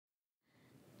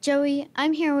Joey,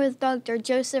 I'm here with Dr.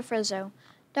 Joseph Rizzo.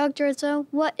 Dr. Rizzo,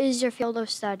 what is your field of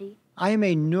study? I am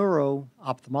a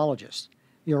neuro-ophthalmologist.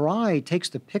 Your eye takes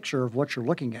the picture of what you're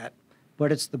looking at,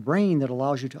 but it's the brain that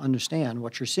allows you to understand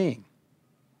what you're seeing.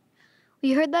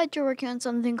 We heard that you're working on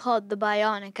something called the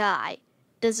bionic eye.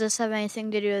 Does this have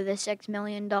anything to do with the $6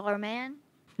 million man?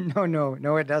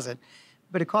 No, it doesn't.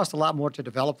 But it costs a lot more to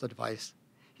develop the device.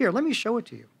 Here, let me show it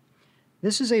to you.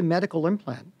 This is a medical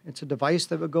implant. It's a device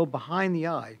that would go behind the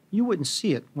eye. You wouldn't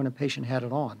see it when a patient had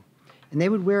it on. And they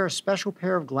would wear a special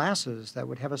pair of glasses that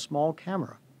would have a small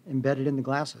camera embedded in the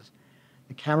glasses.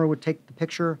 The camera would take the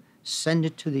picture, send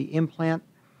it to the implant.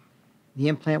 The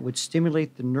implant would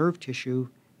stimulate the nerve tissue,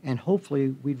 and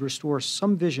hopefully we'd restore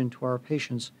some vision to our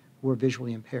patients who are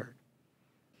visually impaired.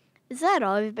 Is that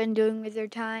all you've been doing with your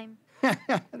time?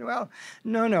 Well,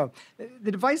 no.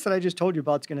 The device that I just told you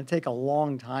about is going to take a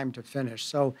long time to finish.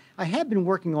 So I have been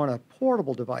working on a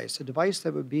portable device, a device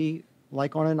that would be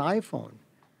like on an iPhone.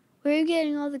 Where are you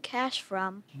getting all the cash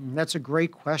from? That's a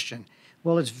great question.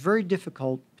 Well, it's very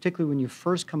difficult, particularly when you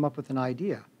first come up with an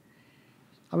idea.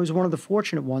 I was one of the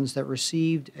fortunate ones that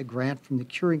received a grant from the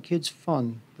Curing Kids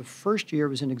Fund the first year it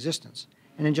was in existence.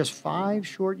 And in just 5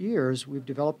 short years, we've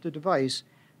developed a device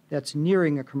that's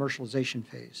nearing a commercialization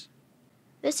phase.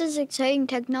 This is exciting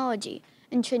technology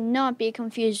and should not be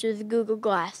confused with Google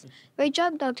Glass. Great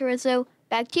job, Dr. Rizzo.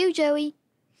 Back to you, Joey.